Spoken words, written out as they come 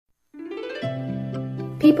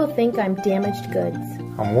People think I'm damaged goods.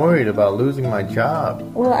 I'm worried about losing my job.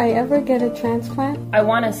 Will I ever get a transplant? I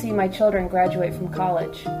want to see my children graduate from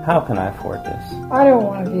college. How can I afford this? I don't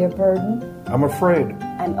want to be a burden. I'm afraid.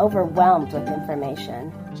 I'm overwhelmed with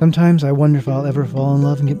information. Sometimes I wonder if I'll ever fall in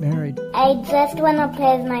love and get married. I just want to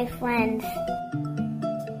play with my friends.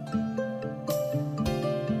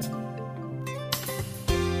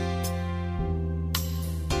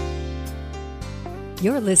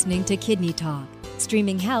 You're listening to Kidney Talk,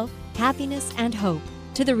 streaming health, happiness, and hope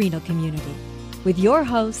to the renal community, with your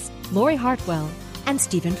hosts, Lori Hartwell and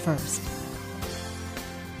Stephen Furst.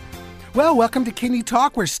 Well, welcome to Kidney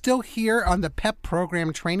Talk. We're still here on the PEP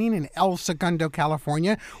program training in El Segundo,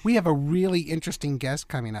 California. We have a really interesting guest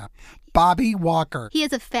coming up. Bobby Walker. He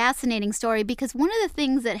has a fascinating story because one of the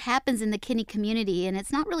things that happens in the kidney community, and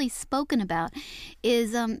it's not really spoken about,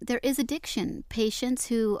 is there is addiction. Patients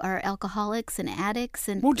who are alcoholics and addicts,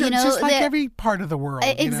 and just like every part of the world.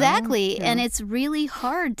 Exactly, Yeah. And it's really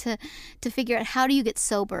hard to figure out how do you get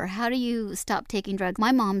sober, how do you stop taking drugs.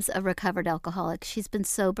 My mom's a recovered alcoholic. She's been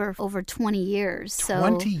sober for over 20 years.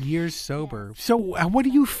 20 years sober. So what do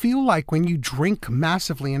you feel like when you drink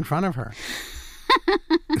massively in front of her?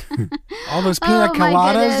 All those pina coladas.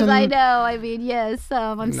 My goodness, and... I know. I mean, yes.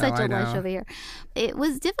 I'm such a lush know. over here. It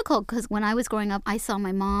was difficult because when I was growing up, I saw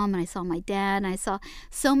my mom and I saw my dad and I saw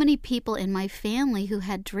so many people in my family who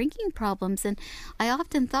had drinking problems. And I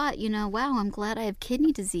often thought, wow, I'm glad I have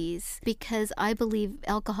kidney disease because I believe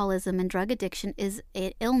alcoholism and drug addiction is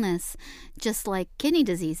an illness just like kidney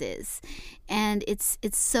disease is. And it's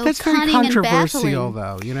so that's cunning very controversial, and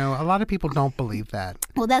baffling. though. A lot of people don't believe that.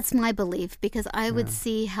 Well, that's my belief because I would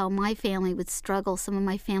see how my family would struggle. Some of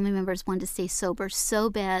my family members wanted to stay sober so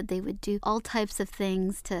bad they would do all types of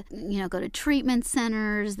things to, go to treatment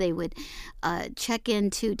centers. They would check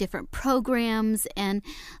into different programs. And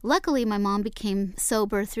luckily, my mom became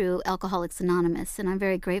sober through Alcoholics Anonymous. And I'm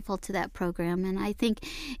very grateful to that program. And I think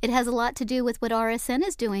it has a lot to do with what RSN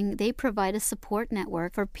is doing. They provide a support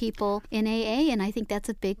network for people in AA. And I think that's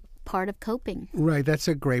a big part of coping. Right. That's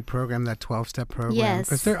a great program, that 12-step program. Yes.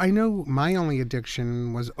 Because I know my only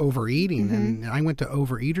addiction was overeating, and I went to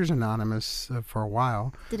Overeaters Anonymous for a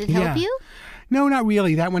while. Did it help you? No, not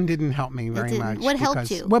really. That one didn't help me very much. What helped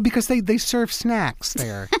you? Well, because they serve snacks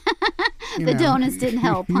there. The donuts didn't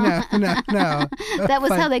help, huh? No. That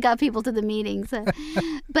was how they got people to the meetings.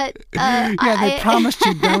 But they promised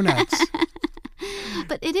you donuts.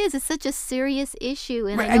 But it's such a serious issue.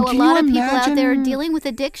 And right. I know and a lot of people out there are dealing with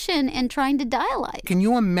addiction and trying to dialyze. Can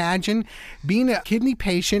you imagine being a kidney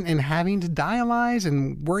patient and having to dialyze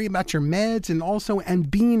and worry about your meds and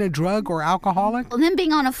being a drug or alcoholic? Well, then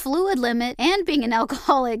being on a fluid limit and being an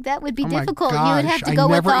alcoholic, that would be difficult. My gosh, you would have to go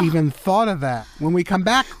I never even thought of that. When we come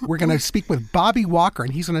back, we're going to speak with Bobby Walker,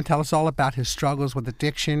 and he's going to tell us all about his struggles with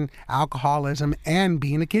addiction, alcoholism, and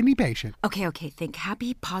being a kidney patient. Okay. Think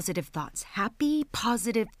happy, positive thoughts. Happy,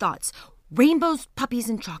 positive thoughts. Rainbows, puppies,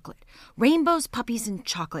 and chocolate. Rainbows, puppies, and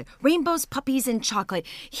chocolate. Rainbows, puppies, and chocolate.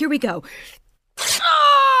 Here we go.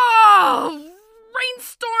 Oh!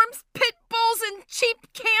 Rainstorms, pit bulls, and cheap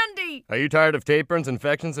candy. Are you tired of tape burns,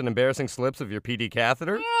 infections, and embarrassing slips of your PD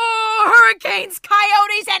catheter? Oh, hurricanes,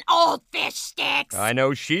 coyotes, and old fish sticks. I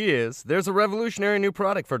know she is. There's a revolutionary new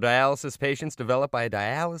product for dialysis patients developed by a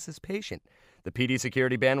dialysis patient. The PD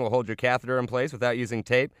Security Band will hold your catheter in place without using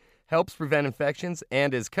tape, helps prevent infections,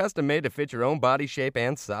 and is custom-made to fit your own body shape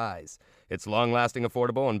and size. It's long-lasting,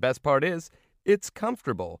 affordable, and best part is, it's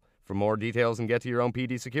comfortable. For more details and get to your own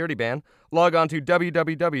PD Security Band, log on to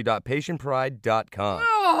www.patientpride.com.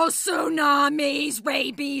 Oh, tsunamis,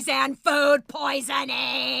 rabies, and food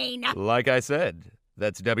poisoning. Like I said,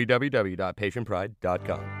 that's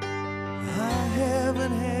www.patientpride.com. I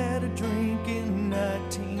haven't had a drink in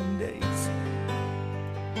 19 days.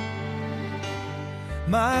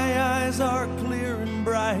 My eyes are clear and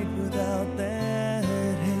bright without that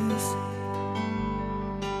haze.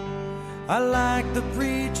 I like the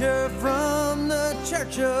preacher from the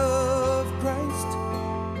Church of Christ.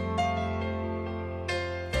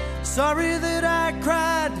 Sorry that I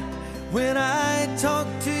cried when I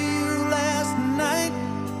talked to you last night.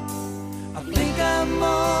 I think I'm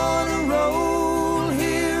on a roll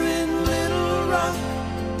here in Little Rock.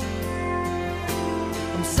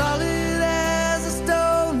 I'm solid as a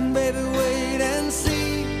stone, baby, wait and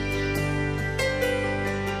see.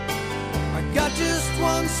 I got just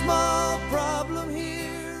one small problem here.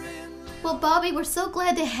 Well, Bobby, we're so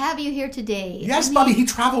glad to have you here today. Yes, Bobby, he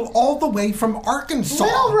traveled all the way from Arkansas.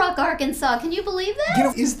 Little Rock, Arkansas. Can you believe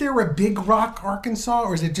that? Is there a Big Rock, Arkansas,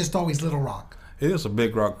 or is it just always Little Rock? It is a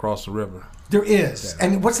Big Rock across the river. There is. Yeah.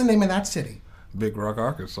 And what's the name of that city? Big Rock,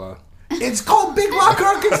 Arkansas. It's called Big Rock,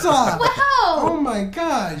 Arkansas. Wow. Oh my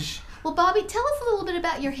gosh. Well, Bobby, tell us a little bit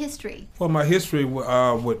about your history. Well, my history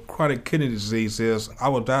with chronic kidney disease is I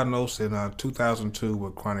was diagnosed in 2002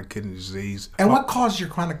 with chronic kidney disease. And what caused your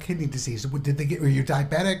chronic kidney disease? Were you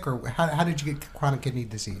diabetic, or how did you get chronic kidney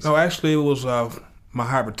disease? No, actually, it was my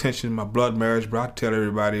hypertension, my blood marriage, but I tell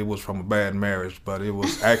everybody it was from a bad marriage, but it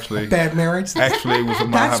was actually... Bad marriage? Actually, it was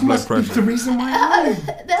from my high blood pressure. That's the reason why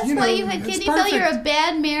That's why you had kidney failure, a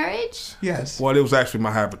bad marriage? Yes. Well, it was actually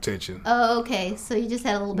my hypertension. Oh, okay. So you just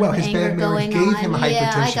had a little bit of his anger bad marriage going gave on. him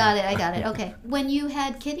hypertension. Yeah, I got it. Okay. When you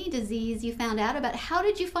had kidney disease, you found out about it. How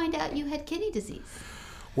did you find out you had kidney disease?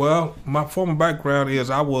 Well, my former background is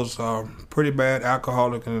I was pretty bad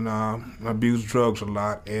alcoholic and abused drugs a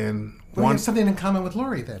lot. And you have something in common with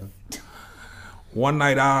Lori then. One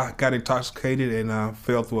night I got intoxicated and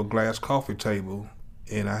fell through a glass coffee table,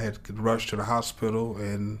 and I had to get rushed to the hospital,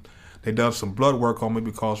 and they done some blood work on me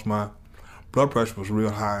because my blood pressure was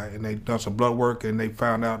real high, and they done some blood work and they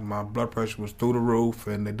found out my blood pressure was through the roof,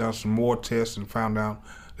 and they done some more tests and found out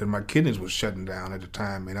that my kidneys was shutting down at the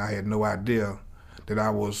time, and I had no idea that I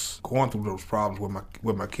was going through those problems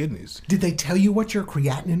with my kidneys. Did they tell you what your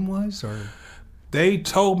creatinine was, or? They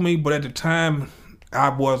told me, but at the time I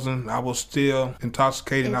wasn't. I was still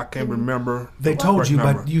intoxicated. I can't remember. They told you,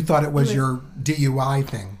 but you thought it was your DUI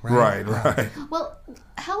thing, right? Right. Well,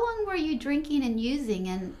 how long were you drinking and using,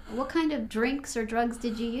 and what kind of drinks or drugs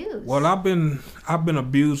did you use? Well, I've been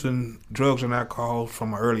abusing drugs and alcohol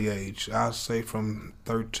from an early age. I'd say from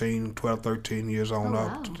 12, 13 years on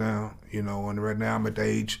up to now, and right now I'm at the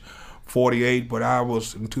age 48, but I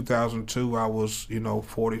was, in 2002, I was,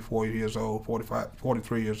 44 years old, 45,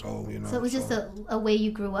 43 years old, So it was just a way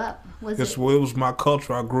you grew up, was it? It was my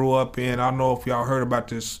culture I grew up in. I don't know if y'all heard about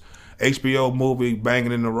this HBO movie,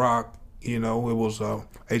 Banging in the Rock. It was a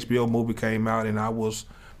HBO movie came out, and I was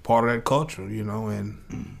part of that culture,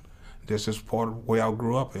 and this is part of the way I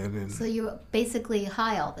grew up in. And so you were basically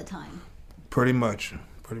high all the time? Pretty much.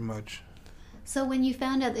 So when you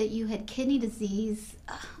found out that you had kidney disease,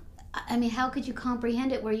 how could you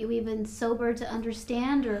comprehend it? Were you even sober to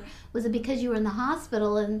understand, or was it because you were in the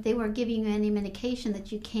hospital and they weren't giving you any medication that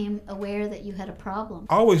you became aware that you had a problem?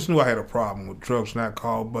 I always knew I had a problem with drugs and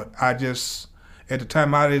alcohol, but I just, at the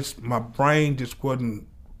time, my brain just wasn't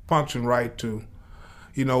functioning right to,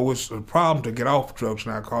 it was a problem to get off drugs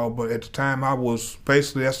and alcohol, but at the time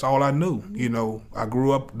that's all I knew. I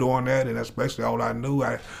grew up doing that, and that's basically all I knew,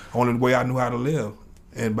 only way I knew how to live.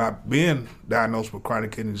 And by being diagnosed with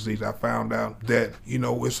chronic kidney disease, I found out that,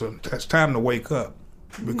 it's time to wake up,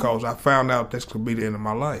 because I found out this could be the end of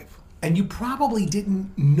my life. And you probably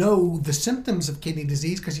didn't know the symptoms of kidney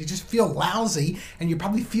disease because you just feel lousy, and you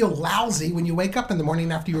probably feel lousy when you wake up in the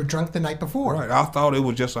morning after you were drunk the night before. Right. I thought it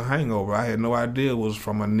was just a hangover. I had no idea it was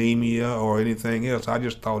from anemia or anything else. I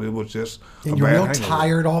just thought it was just and a you're bad real hangover.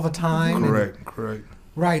 Tired all the time. Correct.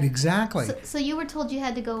 Right, exactly. So you were told you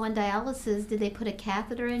had to go on dialysis. Did they put a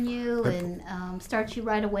catheter in you and start you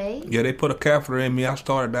right away? Yeah, they put a catheter in me. I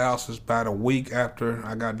started dialysis about a week after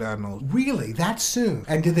I got diagnosed. Really? That soon?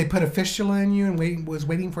 And did they put a fistula in you and was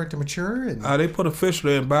waiting for it to mature? And... They put a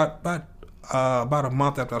fistula in about a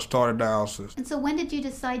month after I started dialysis. And so when did you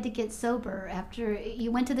decide to get sober? After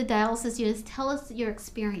you went to the dialysis, you just tell us your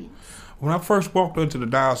experience. When I first walked into the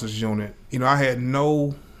dialysis unit, I had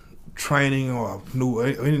no training or knew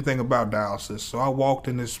anything about dialysis. So I walked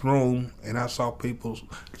in this room and I saw people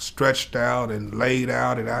stretched out and laid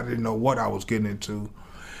out, and I didn't know what I was getting into.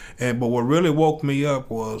 But what really woke me up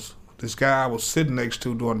was this guy I was sitting next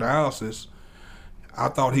to doing dialysis. I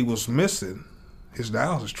thought he was missing his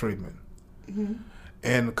dialysis treatment. Mm-hmm.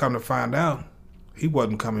 And come to find out, he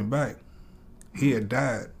wasn't coming back. He had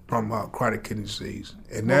died from chronic kidney disease.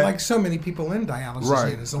 And like so many people in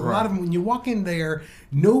dialysis units. A lot of them, when you walk in there,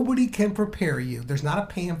 nobody can prepare you. There's not a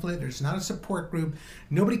pamphlet. There's not a support group.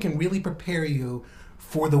 Nobody can really prepare you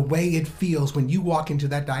for the way it feels when you walk into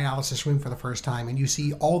that dialysis room for the first time and you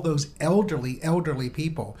see all those elderly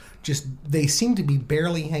people. They seem to be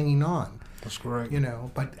barely hanging on. That's correct.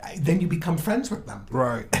 But then you become friends with them.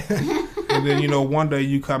 Right. And then, one day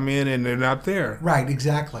you come in and they're not there. Right,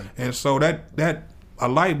 exactly. And so that a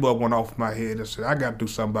light bulb went off my head and said, I got to do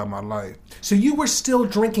something about my life. So you were still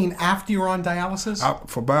drinking after you were on dialysis?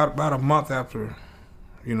 For about a month after,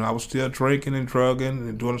 I was still drinking and drugging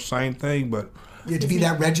and doing the same thing, but... You had to be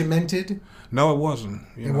that regimented? No, it wasn't.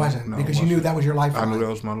 It wasn't, because you knew that was your lifeline. I knew that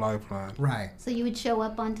was my lifeline. Right. So you would show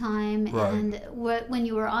up on time, right. And when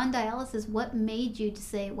you were on dialysis, what made you to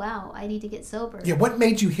say, wow, I need to get sober? Yeah, what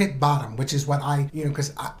made you hit bottom, which is what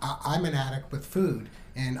because I'm an addict with food.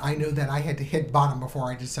 And I know that I had to hit bottom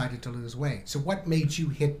before I decided to lose weight. So what made you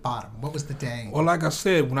hit bottom? What was the day? Well, like I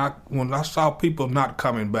said, when I saw people not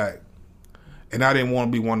coming back, and I didn't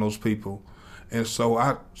want to be one of those people, and so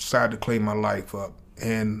I decided to clean my life up,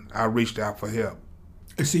 and I reached out for help.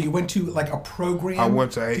 So you went to like a program? I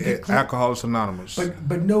went to Alcoholics Anonymous.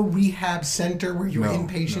 But no rehab center where you were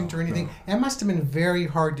inpatient or anything? No. It must have been very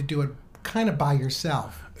hard to do it kind of by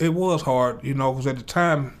yourself. It was hard, because at the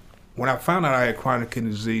time, when I found out I had chronic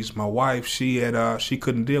kidney disease, my wife, she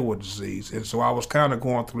couldn't deal with disease. And so I was kind of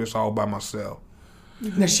going through this all by myself.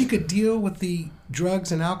 Now, she could deal with the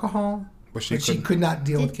drugs and alcohol, but she could not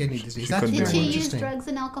deal with kidney disease. Did she use drugs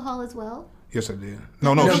and alcohol as well? Yes, I did.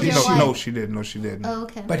 She didn't. No, she didn't. Oh,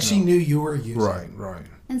 okay. But she knew you were using. Right.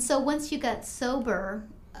 And so once you got sober,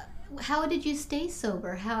 how did you stay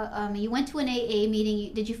sober? How you went to an AA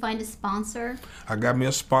meeting? Did you find a sponsor? I got me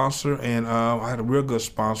a sponsor, and I had a real good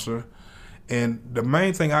sponsor. And the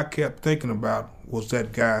main thing I kept thinking about was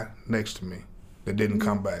that guy next to me that didn't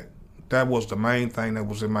come back. That was the main thing that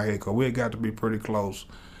was in my head, because we had got to be pretty close.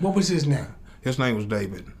 What was his name? His name was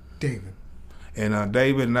David. David. And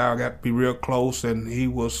David and I got to be real close, and he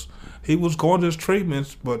was going to his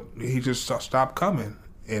treatments, but he just stopped coming.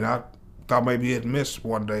 And I thought maybe he had missed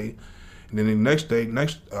one day, and then the next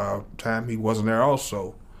time he wasn't there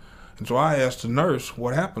also. And so I asked the nurse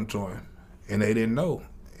what happened to him, and they didn't know.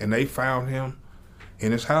 And they found him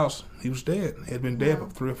in his house. He was dead. He had been dead for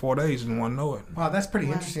 3 or 4 days and didn't want to know it. Wow, that's pretty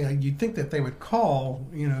interesting. You'd think that they would call,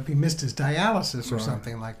 if he missed his dialysis or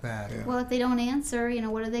something like that. Yeah. Well, if they don't answer,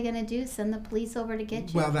 what are they going to do? Send the police over to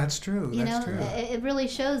get you? Well, that's true. That's true. It really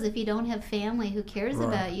shows if you don't have family who cares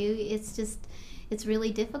about you, it's really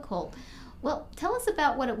difficult. Well, tell us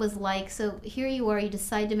about what it was like. So here you are, you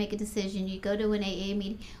decide to make a decision, you go to an AA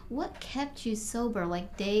meeting. What kept you sober,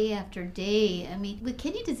 like day after day? I mean, with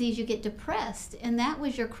kidney disease, you get depressed, and that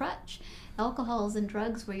was your crutch. Alcohols and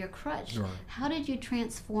drugs were your crutch. Right. How did you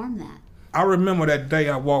transform that? I remember that day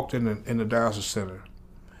I walked in the dialysis center,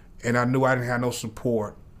 and I knew I didn't have no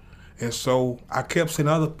support. And so I kept seeing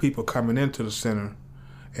other people coming into the center,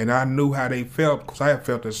 and I knew how they felt, because I had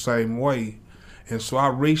felt the same way. And so I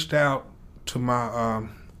reached out to my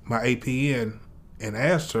APN and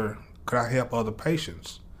asked her, could I help other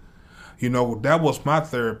patients? That was my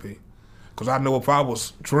therapy, because I know if I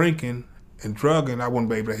was drinking and drugging, I wouldn't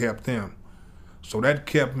be able to help them. So that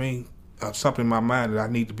kept me something in my mind that I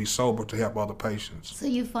need to be sober to help other patients. So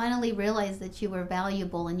you finally realized that you were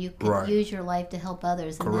valuable and you could use your life to help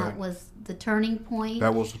others, and that was the turning point.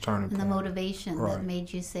 That was the turning point. And the motivation that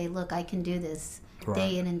made you say, look, I can do this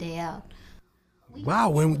day in and day out. Wow,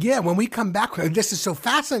 when we come back, this is so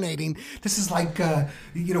fascinating. This is like,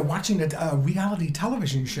 watching a reality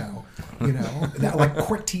television show, like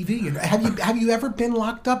court TV. Have you ever been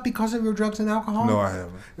locked up because of your drugs and alcohol? No, I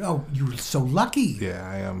haven't. Oh, you were so lucky. Yeah,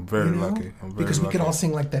 I am very lucky. Because we could all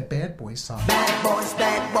sing like that Bad Boys song. Bad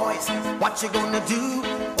boys, what you gonna do?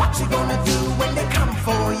 What you gonna do when they come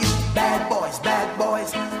for you? Bad boys,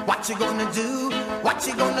 what you gonna do? What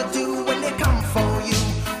you gonna do when they come for you?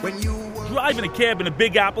 When you driving a cab in a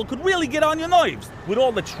Big Apple could really get on your nerves. With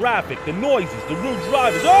all the traffic, the noises, the rude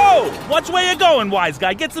drivers. Oh! Watch where you're going, wise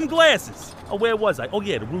guy. Get some glasses. Oh, where was I? Oh,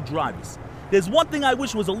 yeah, the rude drivers. There's one thing I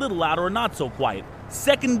wish was a little louder or not so quiet.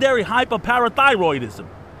 Secondary hyperparathyroidism.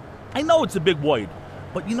 I know it's a big word,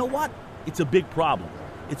 but you know what? It's a big problem.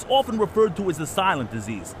 It's often referred to as the silent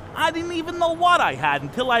disease. I didn't even know what I had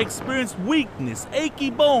until I experienced weakness, achy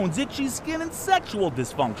bones, itchy skin, and sexual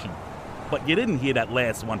dysfunction. But you didn't hear that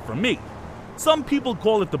last one from me. Some people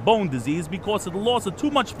call it the bone disease because of the loss of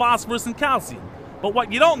too much phosphorus and calcium. But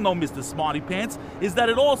what you don't know, Mr. Smarty Pants, is that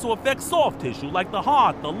it also affects soft tissue like the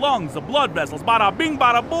heart, the lungs, the blood vessels, bada bing,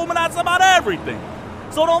 bada boom, and that's about everything.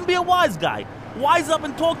 So don't be a wise guy. Wise up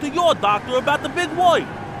and talk to your doctor about the big word.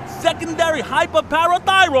 Secondary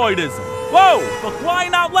hyperparathyroidism. Whoa, for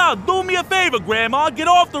crying out loud, do me a favor, Grandma. Get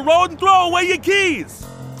off the road and throw away your keys.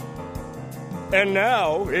 And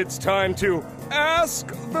now it's time to Ask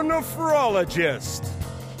the Nephrologist.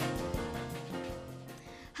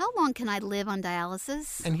 How long can I live on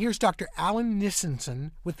dialysis? And here's Dr. Alan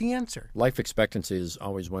Nissenson with the answer. Life expectancy is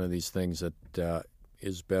always one of these things that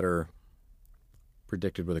is better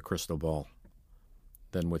predicted with a crystal ball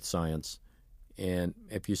than with science. And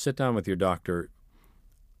if you sit down with your doctor,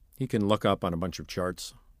 he can look up on a bunch of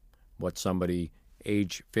charts what somebody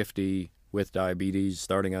age 50 with diabetes,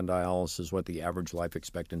 starting on dialysis, what the average life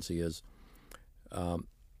expectancy is.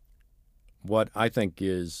 What I think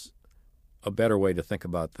is a better way to think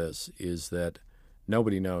about this is that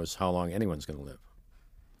nobody knows how long anyone's going to live.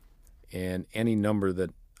 And any number that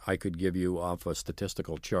I could give you off a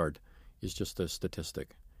statistical chart is just a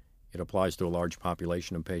statistic. It applies to a large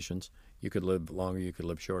population of patients. You could live longer, you could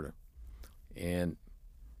live shorter. And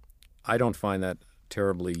I don't find that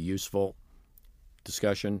terribly useful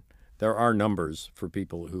discussion. There are numbers for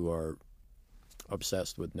people who are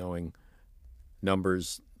obsessed with knowing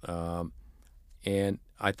numbers. And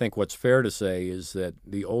I think what's fair to say is that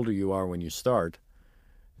the older you are when you start,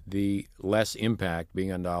 the less impact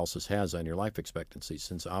being on dialysis has on your life expectancy,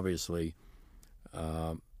 since obviously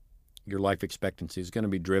your life expectancy is going to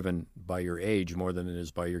be driven by your age more than it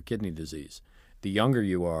is by your kidney disease. The younger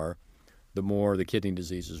you are, the more the kidney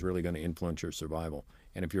disease is really going to influence your survival.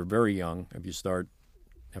 And if you're very young, if you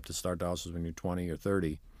have to start dialysis when you're 20 or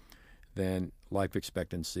 30, then life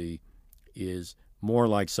expectancy is more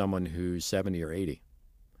like someone who's 70 or 80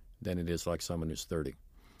 than it is like someone who's 30.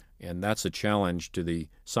 And that's a challenge to the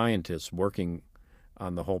scientists working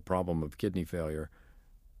on the whole problem of kidney failure,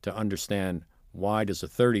 to understand why does a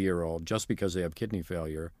 30-year-old, just because they have kidney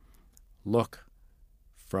failure, look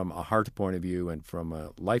from a heart point of view and from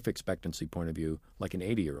a life expectancy point of view like an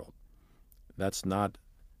 80-year-old. That's not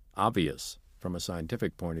obvious from a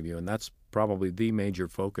scientific point of view, and that's probably the major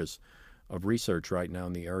focus of research right now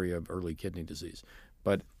in the area of early kidney disease.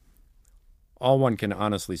 But all one can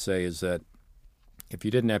honestly say is that if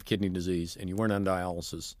you didn't have kidney disease and you weren't on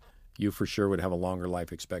dialysis, you for sure would have a longer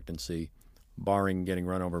life expectancy, barring getting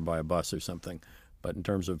run over by a bus or something. But in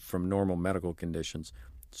terms of from normal medical conditions,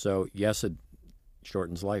 so yes, it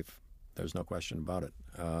shortens life. There's no question about it.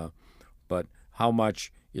 But how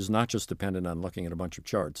much is not just dependent on looking at a bunch of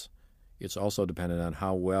charts. It's also dependent on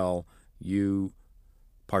how well you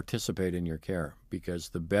participate in your care, because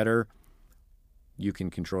the better you can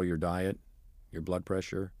control your diet, your blood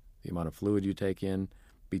pressure, the amount of fluid you take in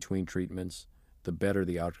between treatments, the better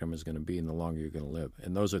the outcome is going to be and the longer you're going to live.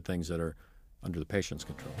 And those are things that are under the patient's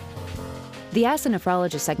control. The Ask the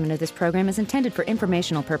Nephrologist segment of this program is intended for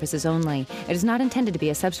informational purposes only. It is not intended to be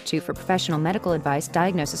a substitute for professional medical advice,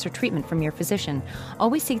 diagnosis, or treatment from your physician.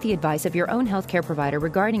 Always seek the advice of your own healthcare provider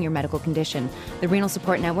regarding your medical condition. The Renal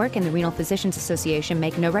Support Network and the Renal Physicians Association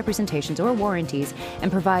make no representations or warranties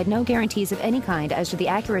and provide no guarantees of any kind as to the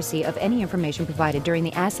accuracy of any information provided during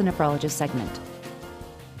the Ask the Nephrologist segment.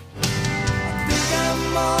 I think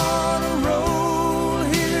I'm on a roll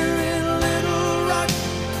here in Little Rock.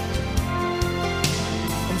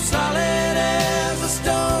 I'm solid as a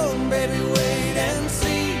stone, baby, wait and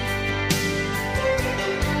see.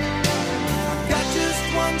 I've got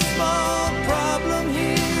just one small problem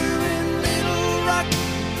here in Little Rock.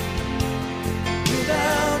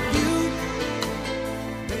 Without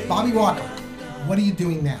you, Bobby Walker, what are you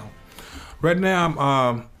doing now? Right now,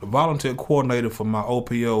 I'm a volunteer coordinator for my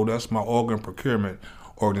OPO. That's my organ procurement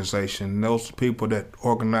organization. Those people that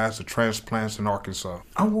organize the transplants in Arkansas.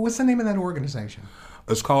 Oh, what's the name of that organization?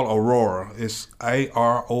 It's called Aurora. It's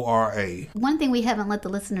ARORA. One thing we haven't let the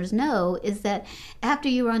listeners know is that after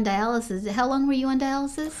you were on dialysis, how long were you on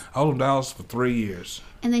dialysis? I was on dialysis for 3 years.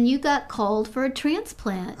 And then you got called for a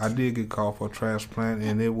transplant. I did get called for a transplant,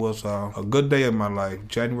 and it was a good day in my life,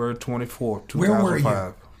 January 24th, 2005. Where were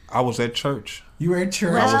you? I was at church. You were at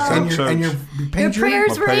church. Wow. I was at church. And your pager?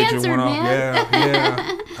 Prayers were answered, went off. man.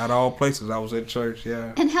 Yeah. At all places, I was at church,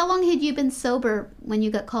 yeah. And how long had you been sober when you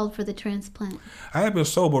got called for the transplant? I had been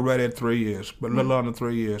sober right at 3 years, but a little under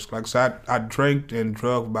 3 years. Like I said, I drank and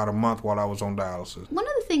drugged about a month while I was on dialysis. One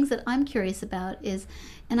of the things that I'm curious about is,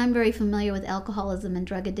 and I'm very familiar with alcoholism and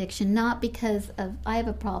drug addiction, not because of I have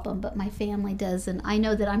a problem, but my family does, and I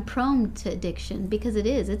know that I'm prone to addiction because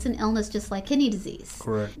it's an illness just like kidney disease.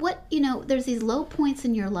 Correct. There's these low points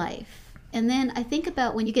in your life. And then I think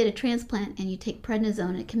about when you get a transplant and you take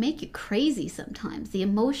prednisone, it can make you crazy sometimes, the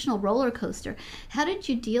emotional roller coaster. How did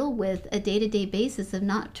you deal with a day-to-day basis of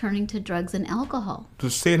not turning to drugs and alcohol?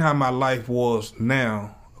 Just seeing how my life was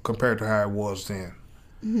now compared to how it was then.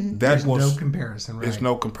 Mm-hmm. There's no comparison, right? There's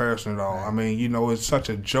no comparison at all. Right. I mean, it's such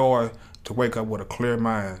a joy to wake up with a clear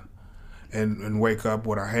mind and wake up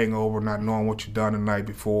with a hangover, not knowing what you've done the night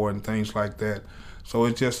before and things like that. So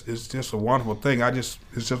it's just a wonderful thing. It's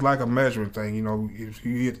just like a measuring thing, if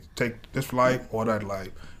you either take this life or that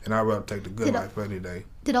life, and I'd rather take the good life any day.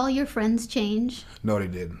 Did all your friends change? No, they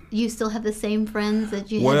didn't. You still have the same friends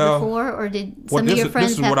that you had before, or did some of your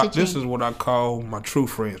friends have to change? This is what I call my true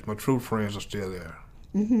friends. My true friends are still there.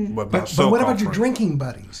 Mm-hmm. But what about your drinking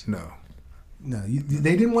buddies? No. No,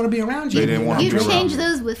 they didn't want to be around you. They didn't want to be around me. You've changed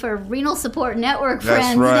those for Renal Support Network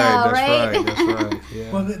friends now, right? That's right.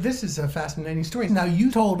 Yeah. Well, this is a fascinating story. Now,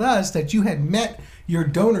 you told us that you had met your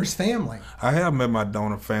donor's family. I have met my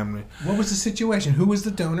donor family. What was the situation? Who was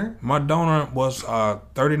the donor? My donor was a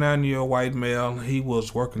 39-year-old white male. He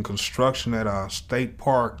was working construction at a state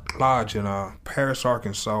park lodge in Paris,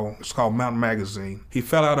 Arkansas. It's called Mountain Magazine. He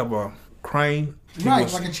fell out of a crane.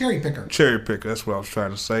 Right, like a cherry picker. Cherry picker, that's what I was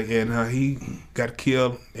trying to say. And he got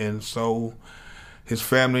killed, and so his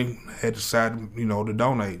family had decided, to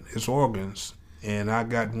donate his organs. And I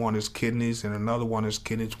got one of his kidneys, and another one of his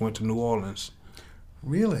kidneys went to New Orleans.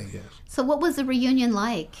 Really? Yes. So what was the reunion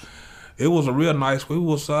like? It was a real nice.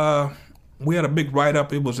 We had a big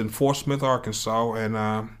write-up. It was in Fort Smith, Arkansas,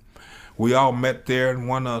 and we all met there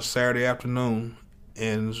one Saturday afternoon.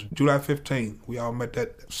 And July 15th, we all met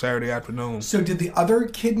that Saturday afternoon. So did the other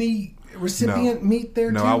kidney recipient meet there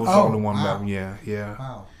too? No, I was the only one. Wow. Yeah.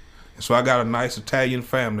 Wow. So I got a nice Italian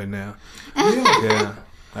family now. Really? Yeah.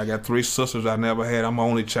 I got 3 sisters I never had. I'm an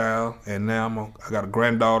only child, and now I got a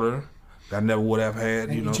granddaughter that I never would have had.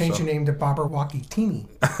 And you changed your name to Barbara Walkatini.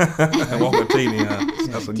 Walkatini,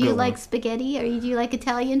 that's a good Do you one. like spaghetti, or do you like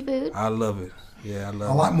Italian food? I love it. Yeah, I love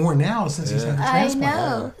it. A lot more now since he's had the transplant. I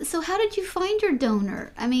know. So how did you find your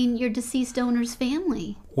donor? I mean, your deceased donor's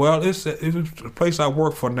family. Well, it's a place I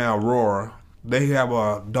work for now, Aurora. They have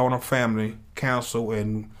a donor family council,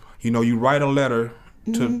 and you write a letter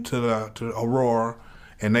to Aurora,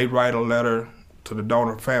 and they write a letter to the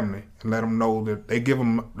donor family and let them know that they give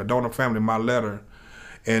them the donor family my letter,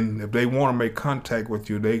 and if they want to make contact with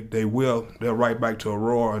you, they'll write back to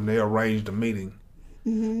Aurora and they arrange the meeting.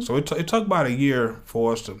 Mm-hmm. So it took about a year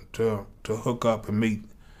for us to hook up and meet.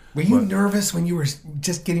 Were you nervous when you were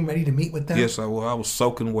just getting ready to meet with them? Yes, I was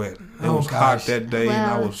soaking wet. It was hot that day,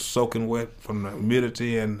 and I was soaking wet from the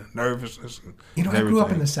humidity and nervousness. I grew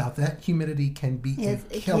up in the South. That humidity can be a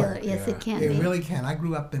killer. Yes, it can be. It really can. I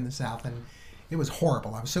grew up in the South, and it was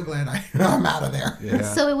horrible. I was so glad I'm out of there. Yeah.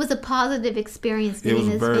 So it was a positive experience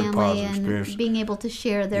meeting his family and experience. Being able to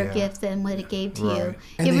share their gifts and what it gave to you.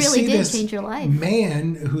 And it they really see did this change your life.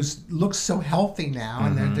 Man who looks so healthy now,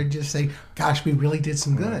 and they're just saying, "Gosh, we really did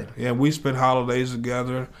some good." Yeah, we spent holidays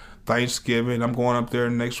together. Thanksgiving. I'm going up there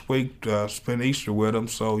next week to spend Easter with them.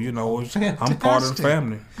 So, I'm part of the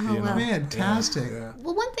family. Oh, well. Fantastic. Yeah.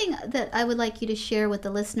 Well, one thing that I would like you to share with the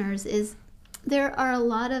listeners is there are a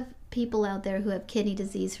lot of people out there who have kidney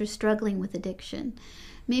disease who are struggling with addiction.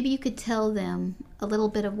 Maybe you could tell them a little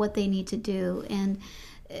bit of what they need to do and,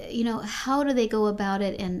 how do they go about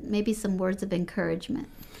it, and maybe some words of encouragement.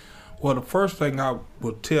 Well, the first thing I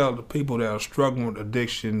would tell the people that are struggling with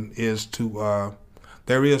addiction is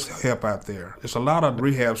there is help out there. There's a lot of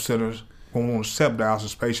rehab centers who won't accept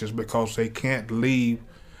dialysis patients because they can't leave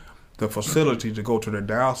the facility to go to their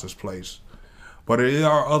dialysis place. But there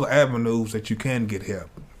are other avenues that you can get help,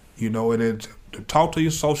 and then to talk to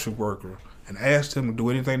your social worker and ask them to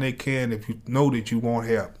do anything they can if you know that you want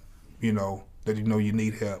help, that you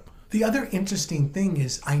need help. The other interesting thing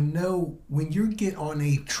is I know when you get on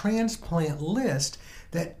a transplant list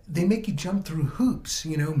that they make you jump through hoops,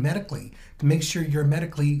 medically, to make sure you're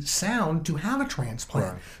medically sound to have a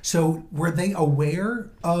transplant. Right. So were they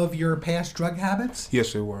aware of your past drug habits?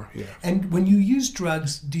 Yes, they were, yeah. And when you use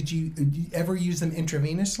drugs, did you ever use them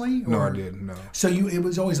intravenously? No, I didn't, no. So it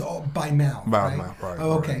was always all by mouth, by mouth, right.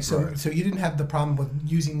 Oh, okay. Right, so you didn't have the problem with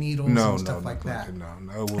using needles and stuff like that? No,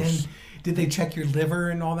 it was... And did they check your liver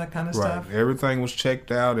and all that kind of stuff? Right. Everything was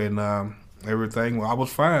checked out, and everything. I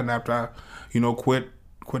was fine after I, quit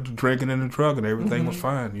the drinking and the drug, and everything was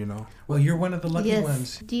fine. Well, you're one of the lucky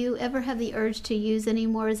ones. Do you ever have the urge to use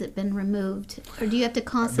anymore? Has it been removed, or do you have to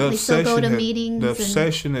constantly still go to meetings? The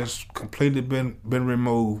session has completely been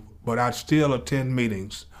removed, but I still attend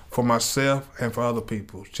meetings for myself and for other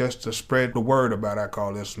people, just to spread the word about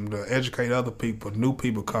alcoholism, to educate other people, new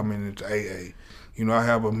people coming into AA. I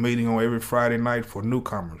have a meeting on every Friday night for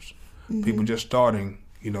newcomers, people just starting,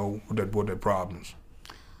 with their problems.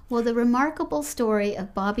 Well, the remarkable story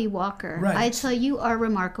of Bobby Walker, right. I tell you, are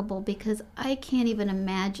remarkable because I can't even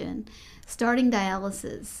imagine starting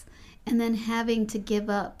dialysis and then having to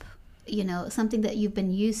give up, something that you've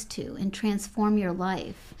been used to and transform your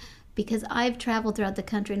life. Because I've traveled throughout the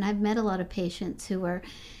country and I've met a lot of patients who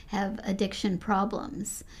have addiction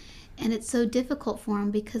problems. And it's so difficult for them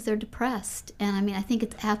because they're depressed. And I think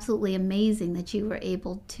it's absolutely amazing that you were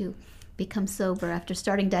able to become sober after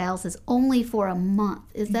starting dialysis only for a month.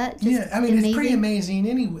 Is that just amazing? It's pretty amazing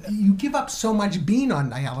anyway. You give up so much being on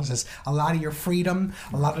dialysis, a lot of your freedom,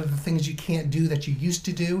 a lot of the things you can't do that you used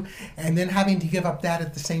to do, and then having to give up that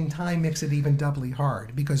at the same time makes it even doubly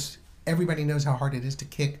hard because everybody knows how hard it is to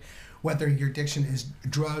kick, whether your addiction is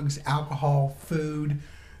drugs, alcohol, food,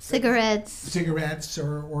 cigarettes,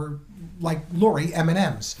 or like Lori,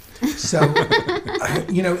 M&Ms. So,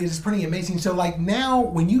 it's pretty amazing. So, like now,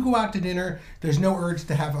 when you go out to dinner, there's no urge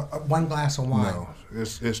to have one glass of wine. No,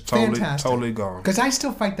 it's totally gone. Because I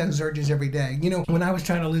still fight those urges every day. When I was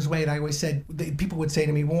trying to lose weight, I always said, people would say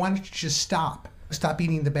to me, well, why don't you just stop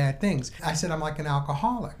eating the bad things? I said, I'm like an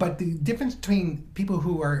alcoholic. But the difference between people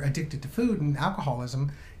who are addicted to food and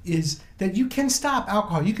alcoholism is that you can stop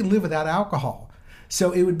alcohol. You can live without alcohol.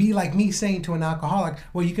 So it would be like me saying to an alcoholic,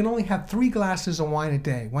 well, you can only have 3 glasses of wine a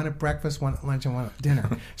day, one at breakfast, one at lunch, and one at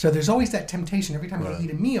dinner. So there's always that temptation every time you eat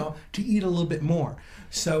a meal to eat a little bit more.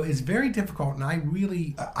 So it's very difficult, and I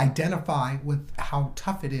really identify with how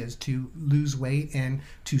tough it is to lose weight and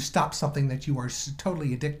to stop something that you are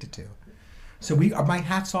totally addicted to. So my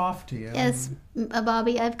hat's off to you. Yes,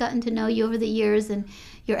 Bobby, I've gotten to know you over the years, and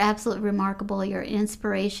you're absolutely remarkable. You're an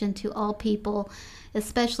inspiration to all people,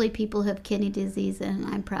 especially people who have kidney disease, and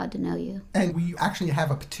I'm proud to know you. And we actually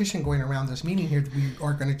have a petition going around this meeting here that we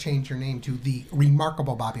are going to change your name to the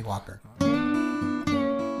Remarkable Bobby Walker.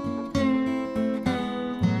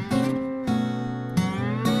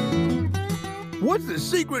 What's the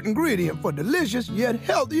secret ingredient for delicious yet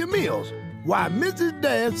healthier meals? Why, Mrs.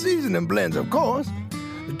 Dash seasoning blends, of course.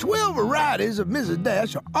 The 12 varieties of Mrs.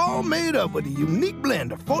 Dash are all made up with a unique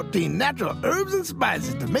blend of 14 natural herbs and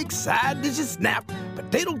spices to make side dishes snap,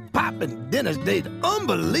 potatoes pop, and dinners taste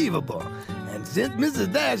unbelievable. And since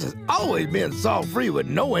Mrs. Dash has always been salt-free with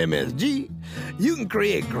no MSG, you can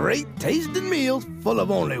create great tasting meals full of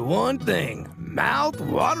only one thing: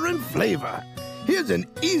 mouth-watering flavor. Here's an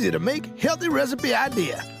easy-to-make, healthy recipe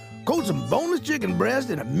idea. Coat some boneless chicken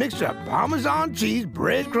breast in a mixture of Parmesan cheese,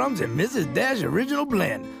 breadcrumbs, and Mrs. Dash original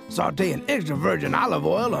blend. Sauté in extra virgin olive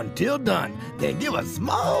oil until done. Then give a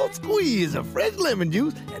small squeeze of fresh lemon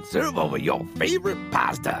juice and serve over your favorite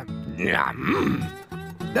pasta.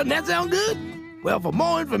 Doesn't that sound good? Well, for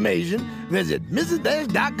more information, visit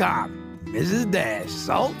MrsDash.com. Mrs. Dash,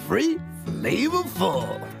 salt-free,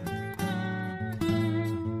 flavorful.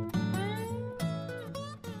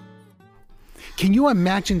 Can you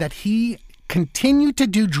imagine that he continued to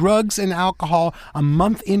do drugs and alcohol a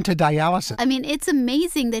month into dialysis? I mean, it's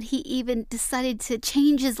amazing that he even decided to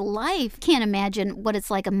change his life. Can't imagine what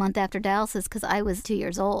it's like a month after dialysis because I was 2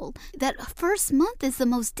 years old. That first month is the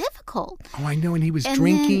most difficult. Oh, I know, and he was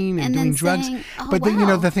drinking and doing drugs. But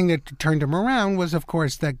the thing that turned him around was, of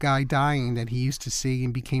course, that guy dying that he used to see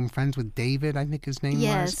and became friends with David, I think his name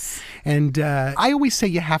was. And I always say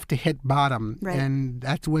you have to hit bottom. Right. And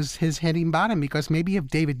that was his hitting bottom, because maybe if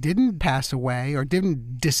David didn't pass away or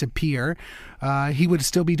didn't disappear, he would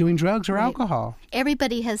still be doing drugs or alcohol.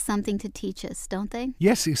 Everybody has something to teach us, don't they?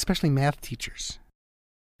 Yes, especially math teachers.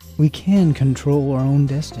 We can control our own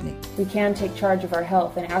destiny. We can take charge of our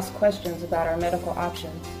health and ask questions about our medical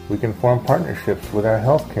options. We can form partnerships with our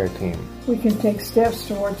healthcare team. We can take steps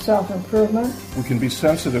toward self-improvement. We can be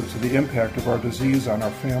sensitive to the impact of our disease on our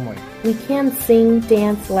family. We can sing,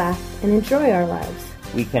 dance, laugh, and enjoy our lives.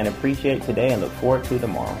 We can appreciate today and look forward to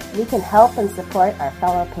tomorrow. We can help and support our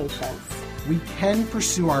fellow patients. We can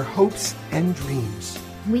pursue our hopes and dreams.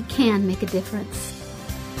 We can make a difference.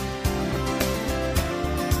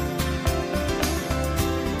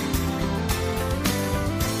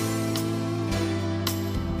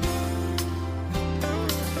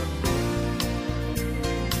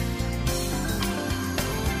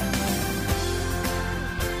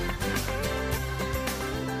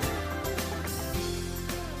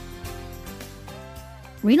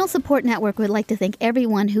 Renal Support Network would like to thank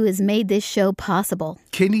everyone who has made this show possible.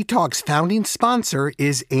 Kidney Talk's founding sponsor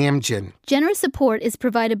is Amgen. Generous support is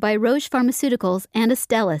provided by Roche Pharmaceuticals and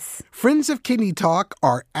Astellas. Friends of Kidney Talk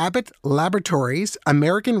are Abbott Laboratories,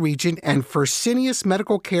 American Regent, and Fresenius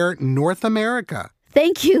Medical Care North America.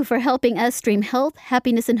 Thank you for helping us stream health,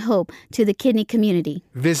 happiness, and hope to the kidney community.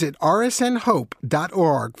 Visit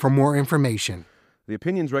rsnhope.org for more information. The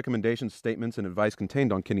opinions, recommendations, statements, and advice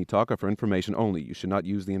contained on Kidney Talk are for information only. You should not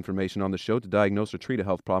use the information on the show to diagnose or treat a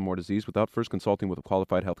health problem or disease without first consulting with a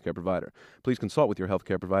qualified healthcare provider. Please consult with your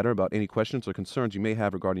healthcare provider about any questions or concerns you may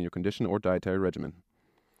have regarding your condition or dietary regimen.